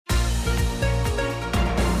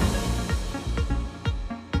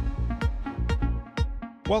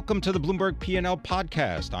Welcome to the Bloomberg P&L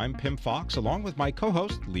podcast. I'm Pim Fox, along with my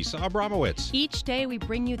co-host, Lisa Abramowitz. Each day, we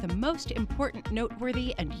bring you the most important,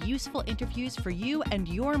 noteworthy, and useful interviews for you and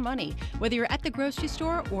your money, whether you're at the grocery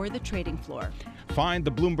store or the trading floor. Find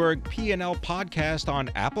the Bloomberg P&L podcast on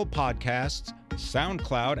Apple Podcasts,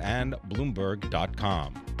 SoundCloud, and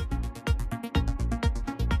Bloomberg.com.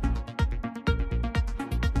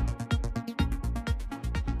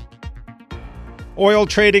 Oil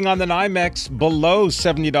trading on the NYMEX below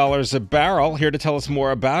 $70 a barrel. Here to tell us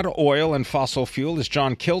more about oil and fossil fuel is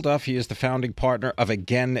John Kilduff. He is the founding partner of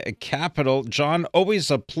Again Capital. John,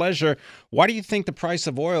 always a pleasure. Why do you think the price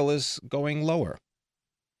of oil is going lower?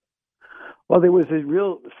 Well, there was a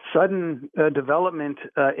real sudden development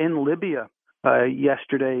in Libya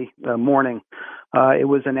yesterday morning. It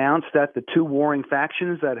was announced that the two warring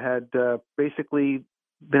factions that had basically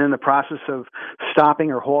been in the process of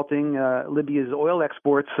stopping or halting Libya's oil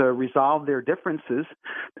exports resolved their differences.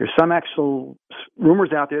 There's some actual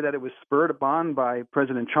rumors out there that it was spurred upon by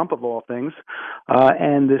President Trump, of all things,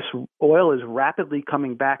 and this oil is rapidly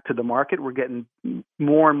coming back to the market. We're getting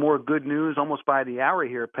more and more good news almost by the hour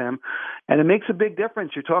here, Pim, and it makes a big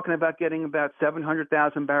difference. You're talking about getting about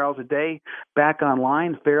 700,000 barrels a day back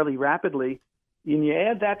online fairly rapidly. And you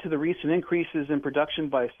add that to the recent increases in production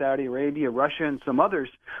by Saudi Arabia, Russia, and some others,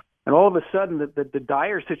 and all of a sudden the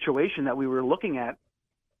dire situation that we were looking at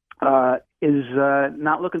is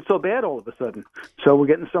not looking so bad all of a sudden. So we're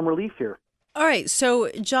getting some relief here. All right. So,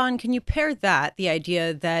 John, can you pair that, the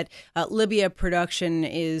idea that Libya production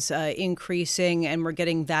is increasing and we're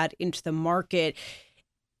getting that into the market?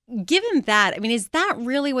 Given that, I mean, is that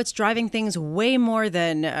really what's driving things way more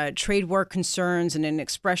than trade war concerns and an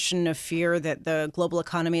expression of fear that the global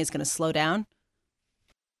economy is going to slow down?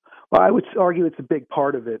 Well, I would argue it's a big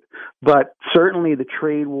part of it, but certainly the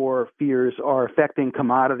trade war fears are affecting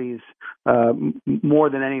commodities more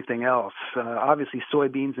than anything else. Obviously,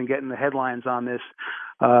 soybeans and getting the headlines on this,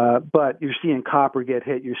 but you're seeing copper get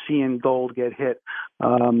hit, you're seeing gold get hit,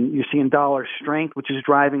 you're seeing dollar strength, which is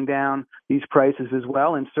driving down these prices as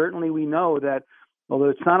well. And certainly we know that, although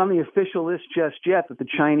it's not on the official list just yet, that the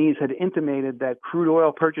Chinese had intimated that crude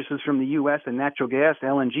oil purchases from the U.S. and natural gas,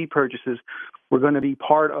 LNG purchases, were going to be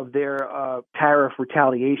part of their tariff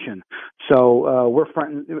retaliation. So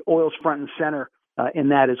oil's front and center in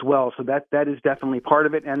that as well. So that is definitely part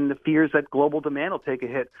of it, and the fears that global demand will take a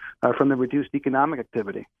hit from the reduced economic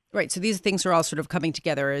activity. Right. So these things are all sort of coming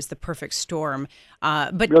together as the perfect storm.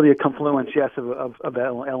 But really a confluence, yes, of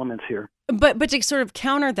elements here. But to sort of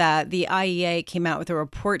counter that, the IEA came out with a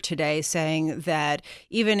report today saying that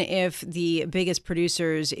even if the biggest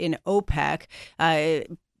producers in OPEC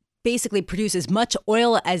basically produce as much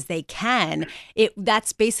oil as they can,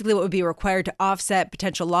 that's basically what would be required to offset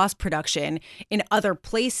potential lost production in other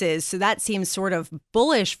places. So that seems sort of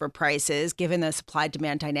bullish for prices, given the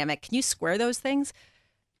supply-demand dynamic. Can you square those things?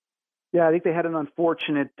 Yeah, I think they had an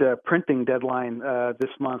unfortunate printing deadline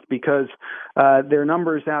this month because their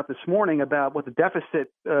numbers out this morning about what the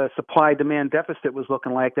deficit, supply-demand deficit was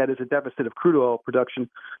looking like, that is a deficit of crude oil production,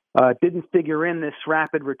 didn't figure in this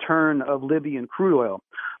rapid return of Libyan crude oil.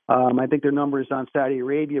 I think their numbers on Saudi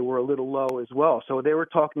Arabia were a little low as well. So they were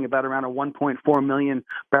talking about around a 1.4 million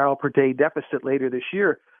barrel per day deficit later this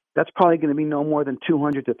year. That's probably going to be no more than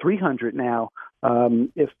 200 to 300 now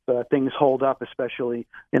if things hold up, especially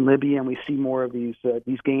in Libya, and we see more of these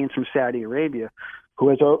gains from Saudi Arabia, who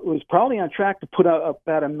was probably on track to put out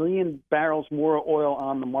about 1 million barrels more oil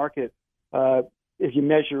on the market. If you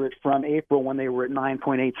measure it from April when they were at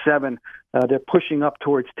 9.87, they're pushing up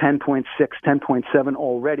towards 10.6, 10.7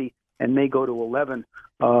 already, and may go to 11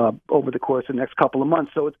 over the course of the next couple of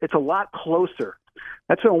months. So it's a lot closer.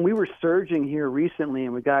 That's when we were surging here recently,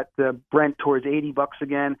 and we got Brent towards $80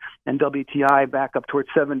 again, and WTI back up towards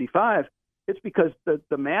 75. It's because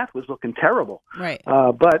the math was looking terrible. Right.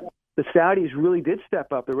 But the Saudis really did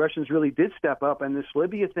step up. The Russians really did step up, and this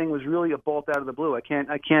Libya thing was really a bolt out of the blue. I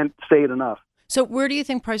can't say it enough. So where do you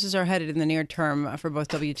think prices are headed in the near term for both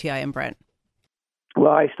WTI and Brent?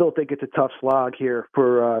 Well, I still think it's a tough slog here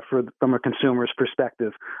from a consumer's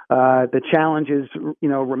perspective. The challenges,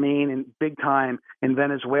 remain in big time in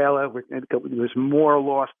Venezuela. There's more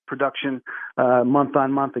lost production month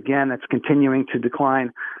on month again. That's continuing to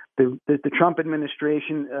decline. The Trump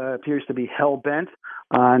administration appears to be hell-bent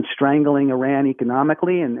on strangling Iran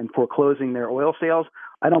economically and foreclosing their oil sales.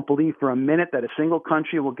 I don't believe for a minute that a single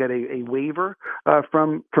country will get a waiver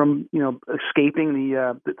from escaping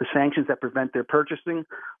the sanctions that prevent their purchasing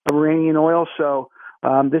of Iranian oil. So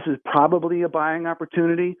this is probably a buying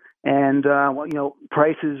opportunity, and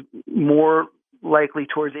prices more likely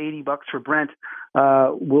towards $80 for Brent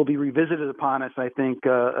will be revisited upon us, I think,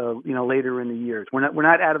 later in the years. We're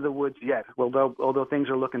not out of the woods yet, although things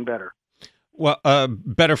are looking better. Well,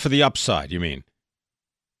 better for the upside, you mean?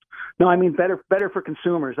 No, I mean better for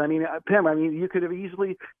consumers. I mean, Pim, you could have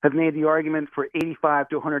easily have made the argument for $85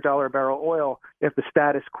 to $100 a barrel oil if the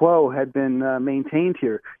status quo had been maintained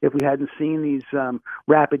here, if we hadn't seen these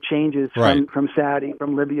rapid changes from Saudi,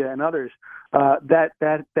 from Libya, and others. That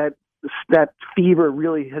fever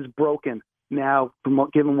really has broken now,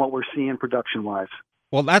 given what we're seeing production-wise.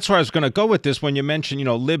 Well, that's where I was going to go with this when you mentioned,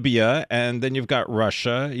 Libya, and then you've got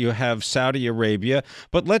Russia, you have Saudi Arabia.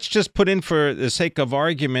 But let's just put in, for the sake of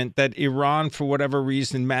argument, that Iran, for whatever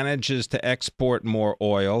reason, manages to export more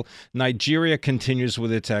oil. Nigeria continues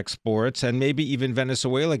with its exports, and maybe even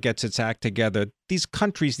Venezuela gets its act together. These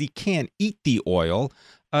countries, they can't eat the oil.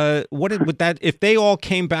 Would that, if they all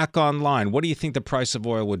came back online, what do you think the price of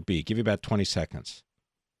oil would be? Give you about 20 seconds.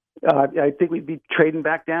 I think we'd be trading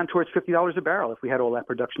back down towards $50 a barrel if we had all that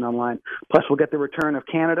production online. Plus, we'll get the return of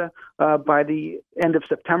Canada by the end of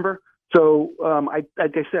September. So, like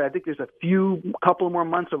I said, I think there's a couple more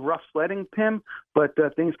months of rough sledding, Pim, but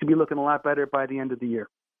things could be looking a lot better by the end of the year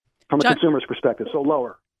from a consumer's perspective, so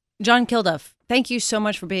lower. John Kilduff, thank you so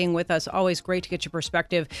much for being with us. Always great to get your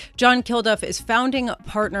perspective. John Kilduff is founding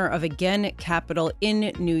partner of Again Capital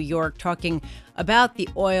in New York, talking about the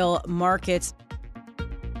oil markets.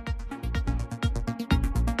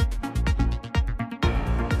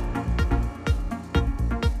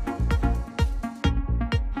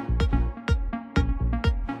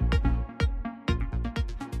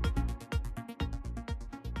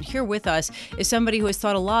 Here with us is somebody who has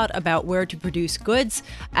thought a lot about where to produce goods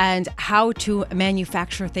and how to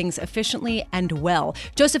manufacture things efficiently and well.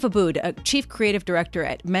 Joseph Abboud, a chief creative director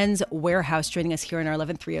at Men's Wearhouse, joining us here in our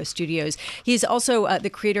 1130 studios. He's also the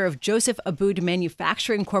creator of Joseph Abboud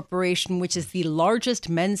Manufacturing Corporation, which is the largest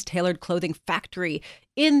men's tailored clothing factory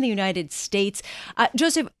in the United States.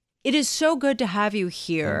 Joseph, it is so good to have you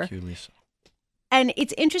here. Thank you, Lisa. And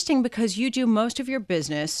it's interesting because you do most of your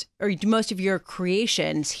business, or you do most of your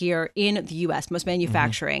creations here in the U.S., most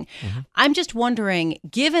manufacturing. Mm-hmm. I'm just wondering,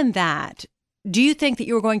 given that, do you think that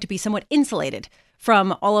you're going to be somewhat insulated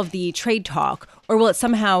from all of the trade talk, or will it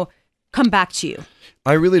somehow come back to you?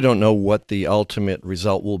 I really don't know what the ultimate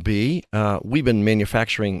result will be. We've been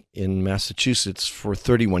manufacturing in Massachusetts for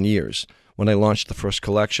 31 years. When I launched the first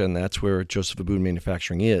collection, that's where Joseph Abboud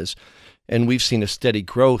Manufacturing is. And we've seen a steady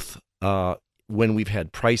growth when we've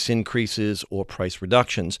had price increases or price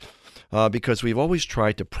reductions, because we've always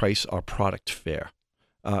tried to price our product fair.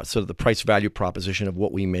 So the price value proposition of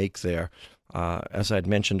what we make there, as I had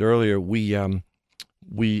mentioned earlier, we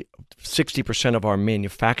 60% of our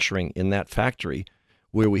manufacturing in that factory,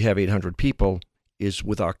 where we have 800 people, is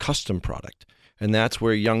with our custom product. And that's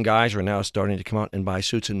where young guys are now starting to come out and buy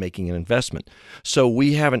suits and making an investment. So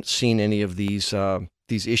we haven't seen any of these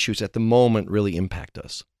issues at the moment really impact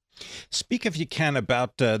us. Speak, if you can,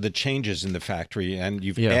 about the changes in the factory, and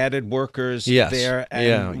you've added workers Yes. there,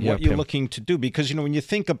 and what you're Pim. looking to do. Because, when you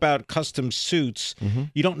think about custom suits,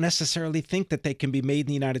 you don't necessarily think that they can be made in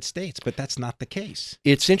the United States, but that's not the case.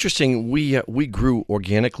 It's interesting. We grew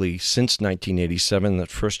organically since 1987.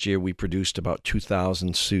 That first year, we produced about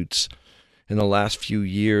 2,000 suits. In the last few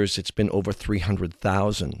years, it's been over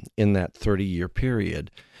 300,000 in that 30-year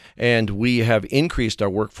period. And we have increased our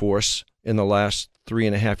workforce in the last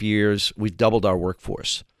 3.5 years. We've doubled our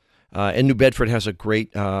workforce. And New Bedford has a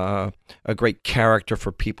great character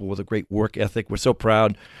for people with a great work ethic. We're so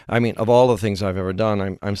proud. I mean, of all the things I've ever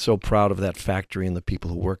done, I'm so proud of that factory and the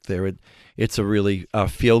people who work there. It's a really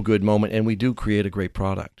feel-good moment, and we do create a great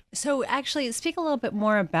product. So actually, speak a little bit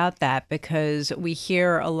more about that, because we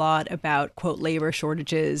hear a lot about, quote, labor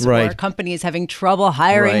shortages, or companies having trouble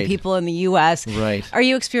hiring people in the U.S. Right. Are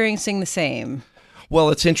you experiencing the same? Well,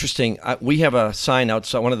 it's interesting. We have a sign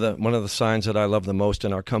outside. One of the signs that I love the most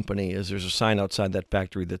in our company is there's a sign outside that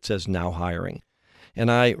factory that says "Now Hiring," and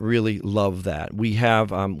I really love that. We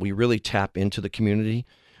have we really tap into the community.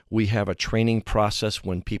 We have a training process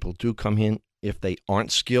when people do come in if they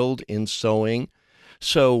aren't skilled in sewing.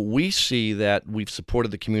 So we see that we've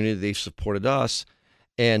supported the community, they've supported us,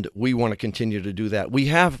 and we want to continue to do that. We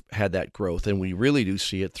have had that growth, and we really do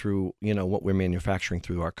see it through what we're manufacturing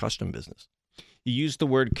through our custom business. You used the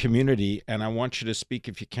word community, and I want you to speak,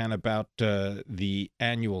 if you can, about the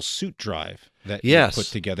annual suit drive that you put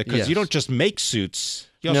together. Because you don't just make suits,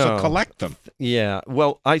 you also collect them. Yeah.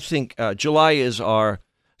 Well, I think July is our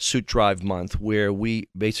suit drive month, where we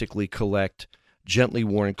basically collect gently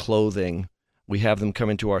worn clothing. We have them come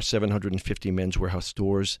into our 750 Men's Wearhouse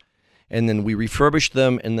stores, and then we refurbish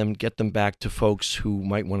them and then get them back to folks who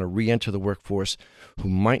might want to re-enter the workforce, who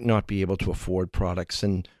might not be able to afford products.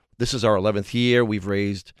 And this is our 11th year. We've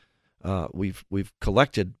raised, we've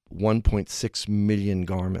collected 1.6 million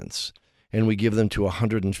garments, and we give them to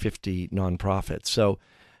 150 nonprofits. So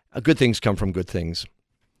good things come from good things.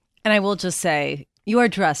 And I will just say, you are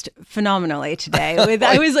dressed phenomenally today.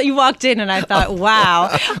 You walked in and I thought,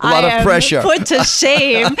 wow, a lot of pressure. Put to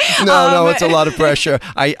shame. No, it's a lot of pressure.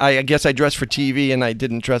 I guess I dressed for TV and I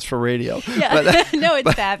didn't dress for radio. Yeah. But, no,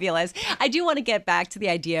 it's fabulous. I do want to get back to the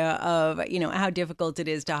idea of, how difficult it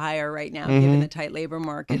is to hire right now, given the tight labor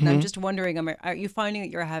market. And I'm just wondering, are you finding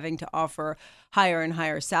that you're having to offer higher and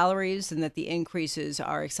higher salaries and that the increases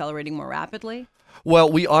are accelerating more rapidly?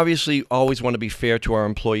 Well, we obviously always want to be fair to our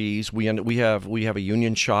employees. We have a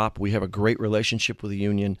union shop. We have a great relationship with the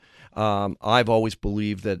union. I've always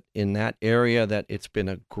believed that in that area that it's been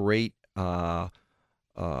a great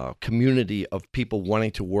community of people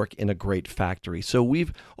wanting to work in a great factory. So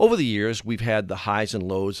over the years we've had the highs and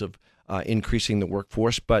lows of increasing the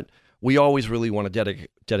workforce, but we always really want to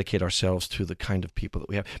dedicate ourselves to the kind of people that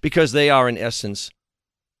we have, because they are in essence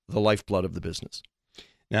the lifeblood of the business.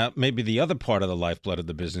 Now, maybe the other part of the lifeblood of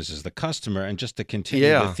the business is the customer. And just to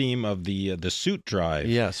continue the theme of the suit drive,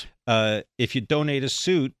 yes, if you donate a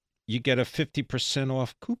suit, you get a 50%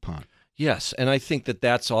 off coupon. Yes, and I think that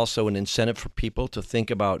that's also an incentive for people to think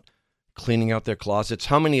about cleaning out their closets.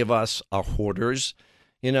 How many of us are hoarders?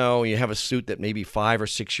 You have a suit that may be 5 or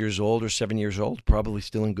 6 years old or 7 years old, probably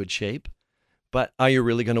still in good shape. But are you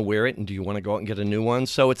really going to wear it? And do you want to go out and get a new one?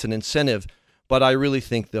 So it's an incentive. But I really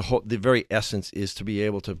think the very essence is to be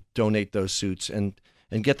able to donate those suits and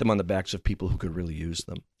get them on the backs of people who could really use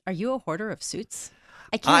them. Are you a hoarder of suits?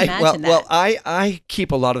 I can't imagine that. Well, I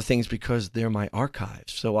keep a lot of things because they're my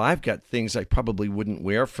archives. So I've got things I probably wouldn't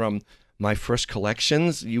wear from my first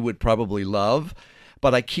collections you would probably love.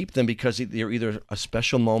 But I keep them because they're either a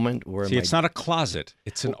special moment or... See, it's not a closet.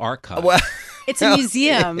 It's an archive. Well, it's a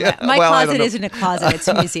museum. My closet isn't a closet. It's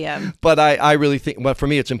a museum. But I really think... Well, for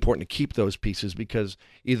me, it's important to keep those pieces because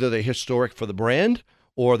either they're historic for the brand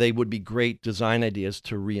or they would be great design ideas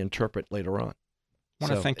to reinterpret later on. I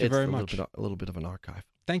want to thank you very much. A little bit of an archive.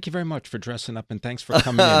 Thank you very much for dressing up, and thanks for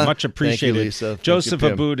coming in. Much appreciated. Thank you, Lisa. Joseph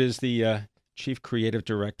Abboud is the... Chief Creative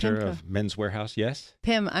Director of Men's Wearhouse, yes?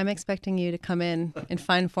 Pim, I'm expecting you to come in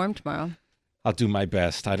fine form tomorrow. I'll do my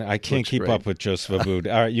best. I can't keep up with Joseph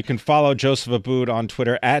Abboud. All right, you can follow Joseph Abboud on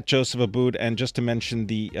Twitter @Joseph Abboud. And just to mention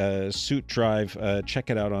the suit drive, check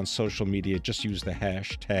it out on social media. Just use the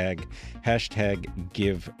hashtag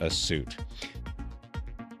 #GiveASuit.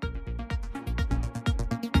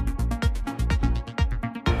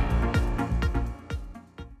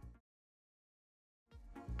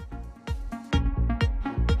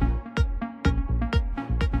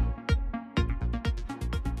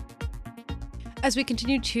 As we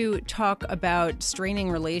continue to talk about straining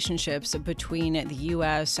relationships between the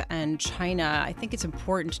U.S. and China, I think it's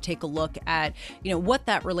important to take a look at, what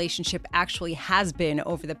that relationship actually has been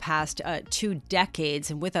over the past 2 decades.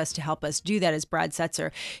 And with us to help us do that is Brad Setzer.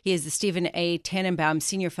 He is the Stephen A. Tannenbaum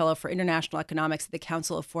Senior Fellow for International Economics at the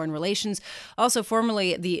Council of Foreign Relations, also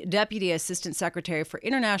formerly the Deputy Assistant Secretary for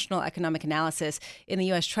International Economic Analysis in the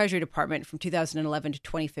U.S. Treasury Department from 2011 to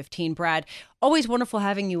 2015. Brad, always wonderful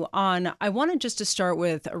having you on. I wanted just to start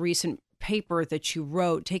with a recent paper that you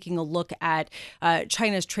wrote, taking a look at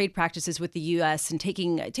China's trade practices with the U.S. and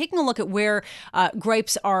taking a look at where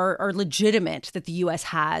gripes are legitimate that the U.S.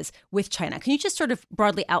 has with China. Can you just sort of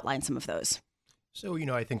broadly outline some of those? So,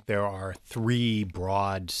 I think there are 3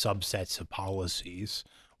 broad subsets of policies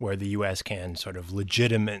where the U.S. can sort of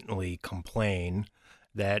legitimately complain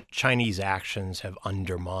that Chinese actions have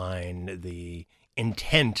undermined the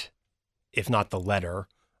intent, if not the letter,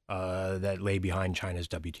 that lay behind China's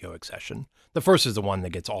WTO accession. The first is the one that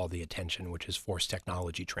gets all the attention, which is forced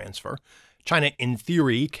technology transfer. China, in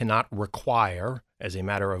theory, cannot require, as a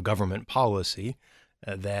matter of government policy,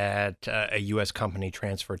 that a U.S. company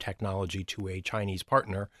transfer technology to a Chinese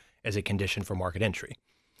partner as a condition for market entry.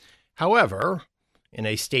 However, in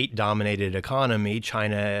a state-dominated economy,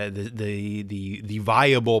 China, the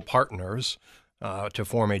viable partners to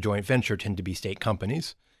form a joint venture tend to be state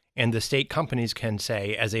companies. And the state companies can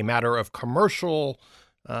say, as a matter of commercial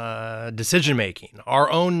decision-making,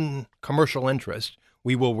 our own commercial interest,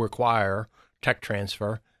 we will require tech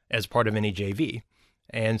transfer as part of any JV.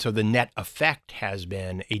 And so the net effect has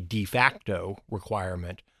been a de facto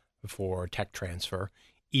requirement for tech transfer,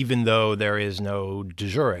 even though there is no de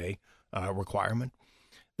jure requirement.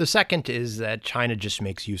 The second is that China just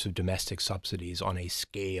makes use of domestic subsidies on a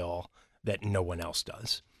scale that no one else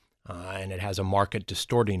does. and it has a market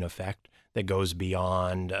distorting effect that goes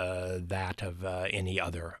beyond that of any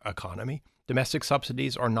other economy. Domestic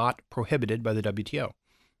subsidies are not prohibited by the WTO.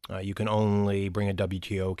 You can only bring a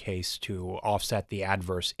WTO case to offset the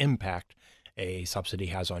adverse impact a subsidy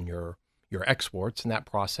has on your exports, and that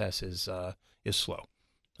process is slow.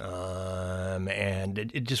 And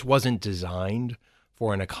it just wasn't designed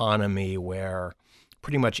for an economy where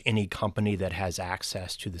pretty much any company that has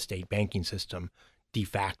access to the state banking system de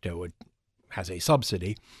facto has a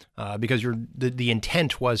subsidy, because the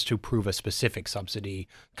intent was to prove a specific subsidy,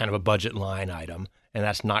 kind of a budget line item, and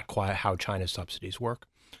that's not quite how China's subsidies work.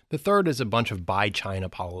 The third is a bunch of buy China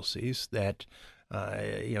policies that,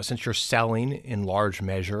 since you're selling in large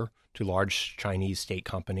measure to large Chinese state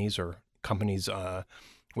companies or companies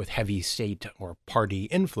with heavy state or party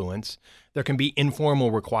influence, there can be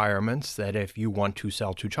informal requirements that if you want to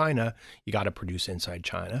sell to China, you got to produce inside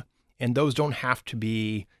China. And those don't have to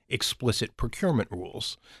be explicit procurement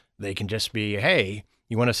rules. They can just be, hey,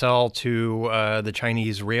 you want to sell to the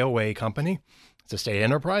Chinese railway company? It's a state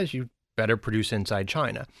enterprise. You better produce inside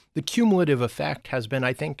China. The cumulative effect has been,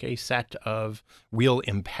 I think, a set of real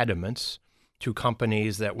impediments to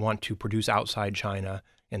companies that want to produce outside China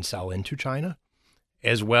and sell into China,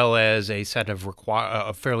 as well as a set of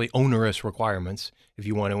fairly onerous requirements if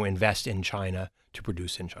you want to invest in China to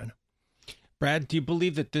produce in China. Brad, do you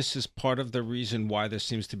believe that this is part of the reason why there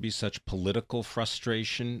seems to be such political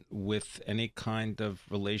frustration with any kind of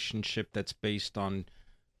relationship that's based on,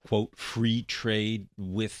 quote, free trade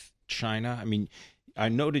with China? I mean, I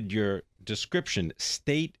noted your description,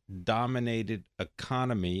 state-dominated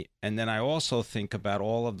economy, and then I also think about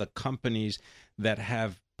all of the companies that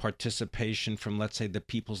have participation from, let's say, the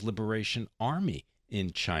People's Liberation Army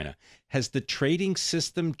in China. Has the trading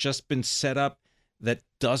system just been set up that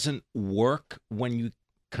doesn't work when you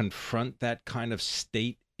confront that kind of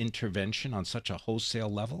state intervention on such a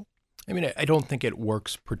wholesale level? I mean, I don't think it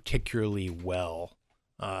works particularly well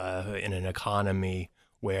in an economy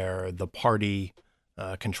where the party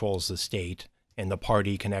controls the state and the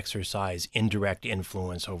party can exercise indirect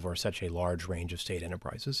influence over such a large range of state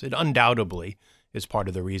enterprises. It undoubtedly is part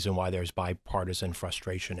of the reason why there's bipartisan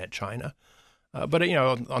frustration at China. But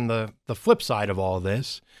on the flip side of all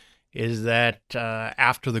this is that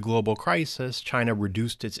after the global crisis, China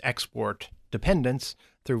reduced its export dependence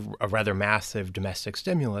through a rather massive domestic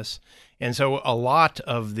stimulus. And so a lot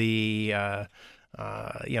of the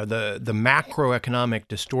macroeconomic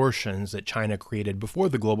distortions that China created before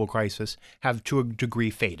the global crisis have to a degree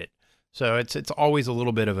faded. So it's always a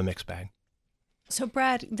little bit of a mixed bag. So,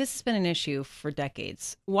 Brad, this has been an issue for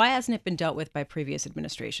decades. Why hasn't it been dealt with by previous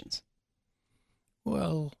administrations?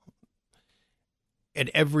 Well, at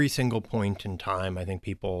every single point in time, I think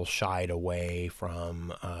people shied away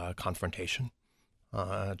from confrontation.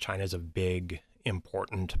 China's a big,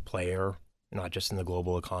 important player, not just in the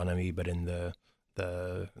global economy, but in the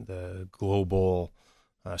global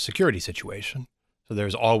security situation. So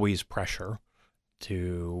there's always pressure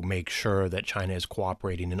to make sure that China is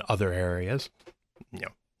cooperating in other areas,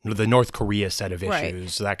 the North Korea set of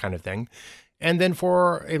issues, that kind of thing. And then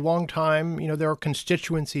for a long time, there are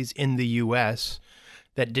constituencies in the U.S.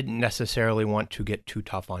 that didn't necessarily want to get too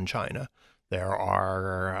tough on China. There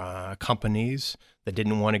are companies that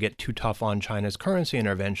didn't want to get too tough on China's currency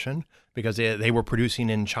intervention because they were producing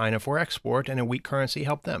in China for export, and a weak currency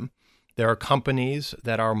helped them. There are companies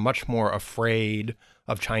that are much more afraid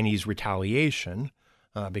of Chinese retaliation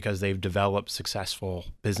because they've developed successful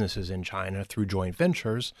businesses in China through joint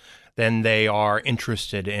ventures than they are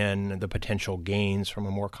interested in the potential gains from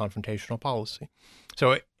a more confrontational policy.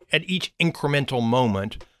 So at each incremental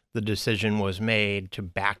moment, the decision was made to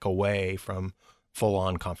back away from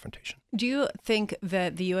full-on confrontation. Do you think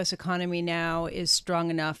that the U.S. economy now is strong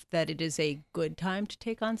enough that it is a good time to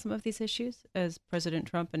take on some of these issues, as President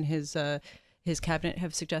Trump and his cabinet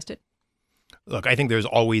have suggested? Look, I think there's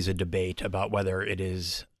always a debate about whether it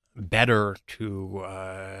is better to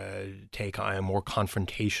take a more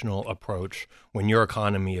confrontational approach when your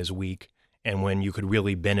economy is weak and when you could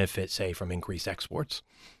really benefit, say, from increased exports.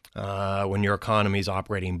 When your economy is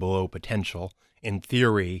operating below potential, in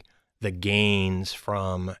theory, the gains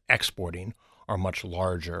from exporting are much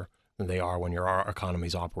larger than they are when your economy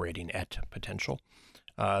is operating at potential.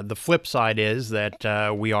 The flip side is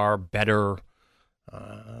that we are better,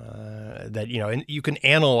 and you can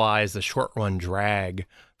analyze the short-run drag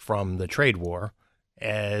from the trade war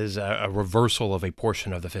as a reversal of a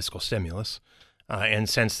portion of the fiscal stimulus. And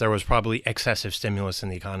since there was probably excessive stimulus in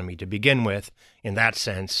the economy to begin with, in that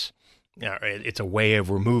sense, it's a way of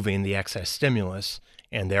removing the excess stimulus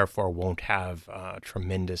and therefore won't have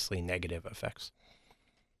tremendously negative effects.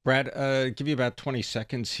 Brad, give you about 20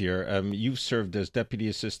 seconds here. You've served as Deputy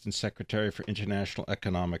Assistant Secretary for International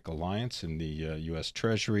Economic Alliance in the U.S.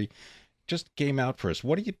 Treasury. Just game out for us.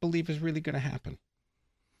 What do you believe is really going to happen?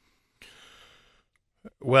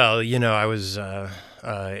 Well, I was a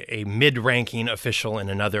mid-ranking official in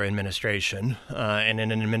another administration, and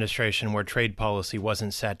in an administration where trade policy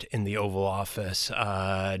wasn't set in the Oval Office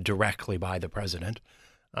directly by the president.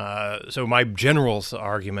 So my general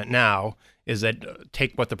argument now is that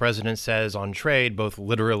take what the president says on trade both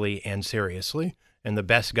literally and seriously, and the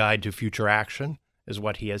best guide to future action is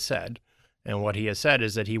what he has said. And what he has said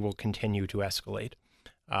is that he will continue to escalate.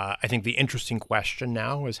 I think the interesting question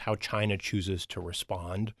now is how China chooses to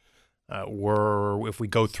respond. If we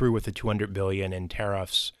go through with the $200 billion in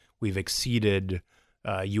tariffs, we've exceeded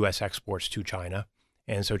U.S. exports to China.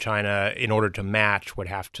 And so China, in order to match, would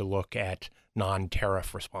have to look at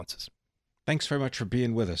non-tariff responses. Thanks very much for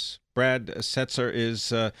being with us. Brad Setzer is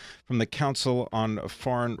from the Council on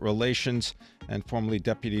Foreign Relations and formerly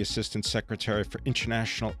Deputy Assistant Secretary for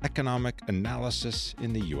International Economic Analysis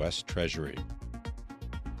in the U.S. Treasury.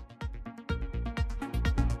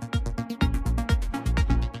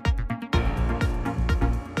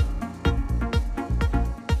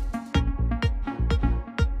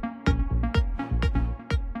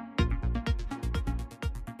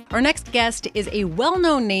 Our next guest is a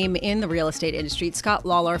well-known name in the real estate industry. It's Scott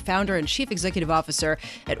Lawlor, founder and chief executive officer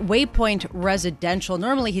at Waypoint Residential.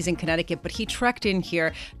 Normally he's in Connecticut, but he trekked in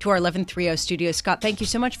here to our 1130 studio. Scott, thank you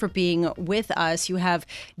so much for being with us. You have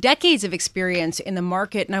decades of experience in the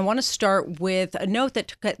market, and I want to start with a note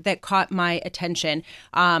that caught my attention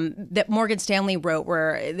that Morgan Stanley wrote,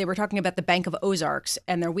 where they were talking about the Bank of Ozarks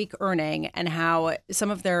and their weak earning and how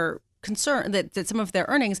some of their some of their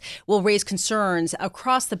earnings will raise concerns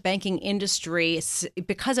across the banking industry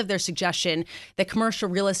because of their suggestion that commercial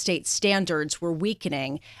real estate standards were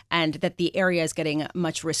weakening and that the area is getting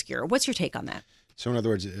much riskier. What's your take on that? So in other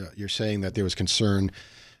words, you're saying that there was concern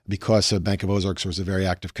because Bank of Ozarks was a very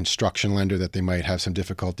active construction lender that they might have some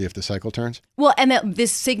difficulty if the cycle turns? Well, and that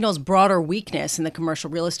this signals broader weakness in the commercial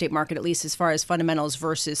real estate market, at least as far as fundamentals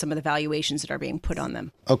versus some of the valuations that are being put on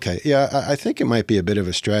them. Okay. Yeah, I think it might be a bit of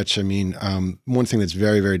a stretch. I mean, one thing that's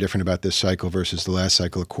very, very different about this cycle versus the last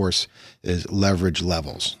cycle, of course, is leverage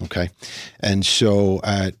levels. Okay. And so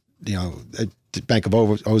Bank of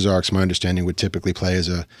Ozarks, my understanding, would typically play as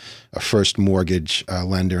a first mortgage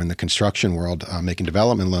lender in the construction world, making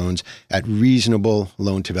development loans at reasonable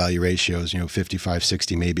loan-to-value ratios, 55,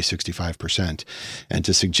 60, maybe 65%. And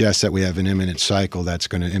to suggest that we have an imminent cycle that's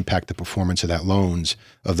going to impact the performance of those loans,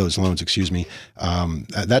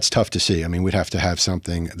 that's tough to see. I mean, we'd have to have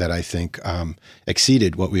something that I think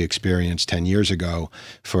exceeded what we experienced 10 years ago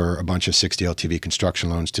for a bunch of 60 LTV construction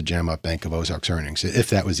loans to jam up Bank of Ozarks earnings, if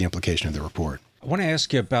that was the implication of the report. I want to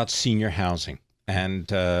ask you about senior housing and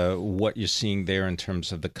what you're seeing there in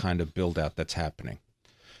terms of the kind of build out that's happening.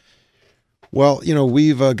 Well,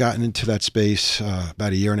 we've gotten into that space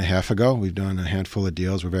about a year and a half ago. We've done a handful of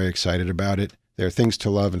deals. We're very excited about it. There are things to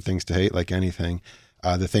love and things to hate, like anything.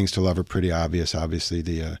 The things to love are pretty obvious. Obviously,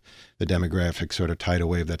 the demographic sort of tidal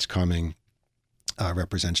wave that's coming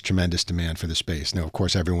represents tremendous demand for the space. Now, of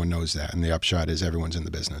course, everyone knows that, and the upshot is everyone's in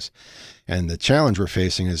the business. And the challenge we're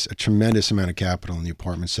facing is a tremendous amount of capital in the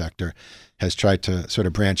apartment sector has tried to sort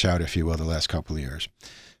of branch out, if you will, the last couple of years,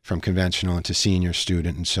 from conventional into senior,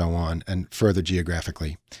 student, and so on, and further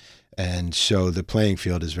geographically. And so the playing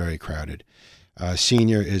field is very crowded.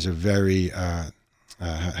 Senior is a very you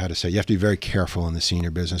have to be very careful in the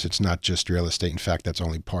senior business. It's not just real estate. In fact, that's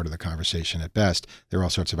only part of the conversation at best. There are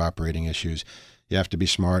all sorts of operating issues. You have to be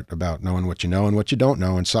smart about knowing what you know and what you don't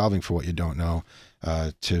know and solving for what you don't know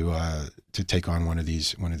to take on one of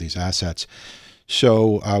these assets.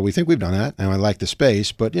 So we think we've done that, and I like the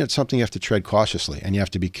space, but it's something you have to tread cautiously, and you have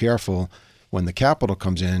to be careful when the capital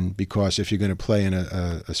comes in, because if you're going to play in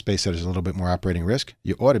a space that is a little bit more operating risk,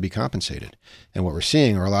 you ought to be compensated. And what we're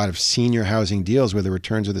seeing are a lot of senior housing deals where the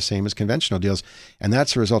returns are the same as conventional deals, and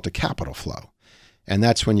that's a result of capital flow. And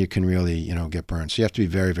that's when you can really, get burned. So you have to be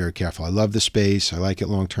very, very careful. I love the space. I like it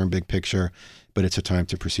long-term, big picture, but it's a time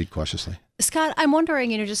to proceed cautiously. Scott, I'm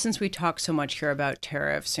wondering, just since we talk so much here about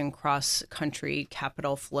tariffs and cross-country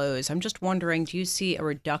capital flows, I'm just wondering, do you see a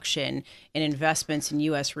reduction in investments in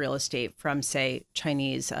U.S. real estate from, say,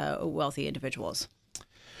 Chinese wealthy individuals?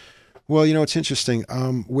 Well, it's interesting.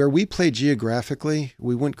 Where we play geographically,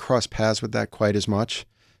 we wouldn't cross paths with that quite as much.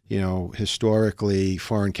 Historically,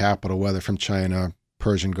 foreign capital, whether from China,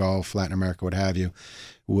 Persian Gulf, Latin America, what have you,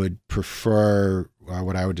 would prefer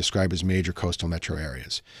what I would describe as major coastal metro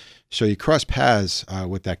areas. So you cross paths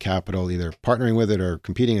with that capital, either partnering with it or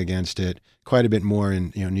competing against it, quite a bit more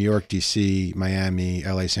in New York, D.C., Miami,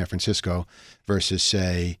 L.A., San Francisco, versus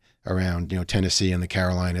say around Tennessee and the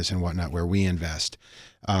Carolinas and whatnot, where we invest.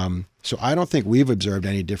 So I don't think we've observed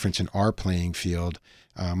any difference in our playing field.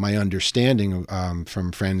 My understanding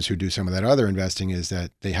from friends who do some of that other investing is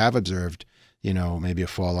that they have observed, maybe a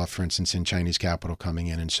fall off, for instance, in Chinese capital coming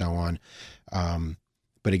in and so on.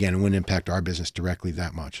 But again, it wouldn't impact our business directly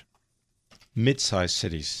that much. Mid-sized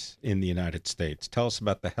cities in the United States. Tell us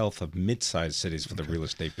about the health of mid-sized cities for the real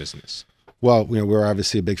estate business. Well, we're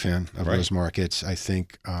obviously a big fan of Right. those markets. I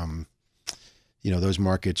think, those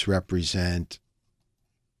markets represent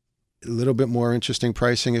a little bit more interesting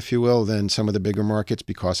pricing, if you will, than some of the bigger markets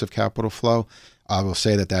because of capital flow. I will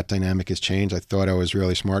say that dynamic has changed. I thought I was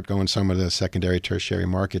really smart going some of the secondary, tertiary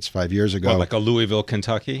markets 5 years ago. Well, like a Louisville,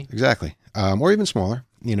 Kentucky? Exactly. Or even smaller,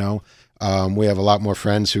 We have a lot more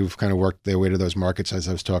friends who've kind of worked their way to those markets, as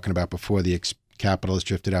I was talking about before. The capital has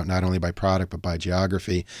drifted out not only by product, but by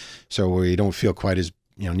geography. So we don't feel quite as,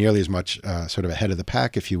 nearly as much sort of ahead of the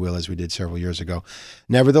pack, if you will, as we did several years ago.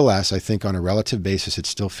 Nevertheless, I think on a relative basis, it's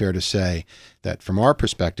still fair to say that from our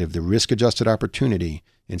perspective, the risk-adjusted opportunity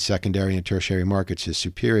in secondary and tertiary markets is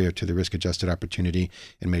superior to the risk-adjusted opportunity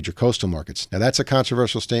in major coastal markets. Now, that's a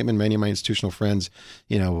controversial statement. Many of my institutional friends,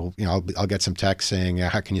 I'll get some text saying,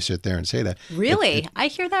 how can you sit there and say that? Really? I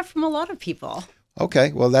hear that from a lot of people.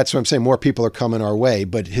 Okay, well, that's what I'm saying. More people are coming our way,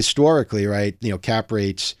 but historically, right? Cap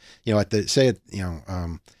rates, as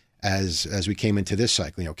we came into this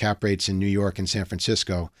cycle, cap rates in New York and San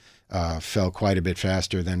Francisco fell quite a bit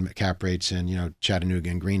faster than cap rates in Chattanooga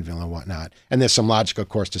and Greenville and whatnot. And there's some logic, of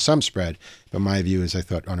course, to some spread, but my view is I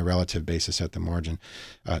thought on a relative basis at the margin,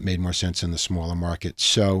 it made more sense in the smaller market.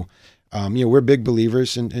 So. We're big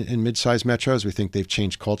believers in mid-sized metros. We think they've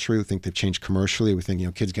changed culturally. We think they've changed commercially. We think,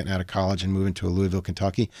 kids getting out of college and moving to a Louisville,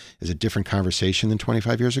 Kentucky is a different conversation than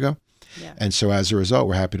 25 years ago. Yeah. And so as a result,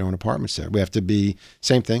 we're happy to own apartments there. We have to be,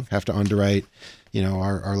 same thing, have to underwrite,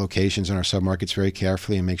 our locations and our submarkets very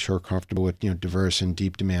carefully and make sure we're comfortable with, diverse and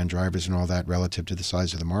deep demand drivers and all that relative to the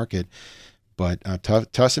size of the market. But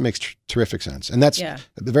to us, it makes terrific sense. And that's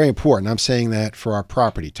very important. I'm saying that for our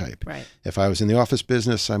property type. Right. If I was in the office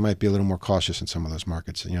business, I might be a little more cautious in some of those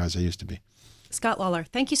markets, as I used to be. Scott Lawlor,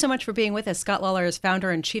 thank you so much for being with us. Scott Lawlor is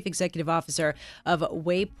founder and chief executive officer of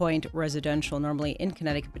Waypoint Residential, normally in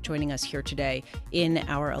Connecticut, but joining us here today in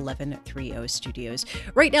our 1130 studios.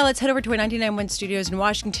 Right now, let's head over to our 99.1 studios in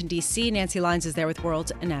Washington, D.C. Nancy Lyons is there with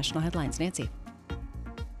world and national headlines. Nancy.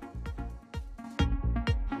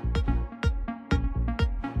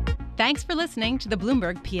 Thanks for listening to the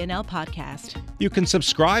Bloomberg P&L podcast. You can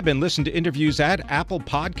subscribe and listen to interviews at Apple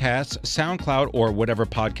Podcasts, SoundCloud, or whatever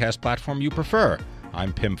podcast platform you prefer.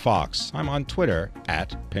 I'm Pim Fox. I'm on Twitter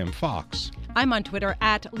at Pim Fox. I'm on Twitter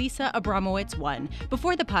at Lisa Abramowitz1.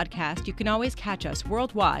 Before the podcast, you can always catch us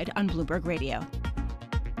worldwide on Bloomberg Radio.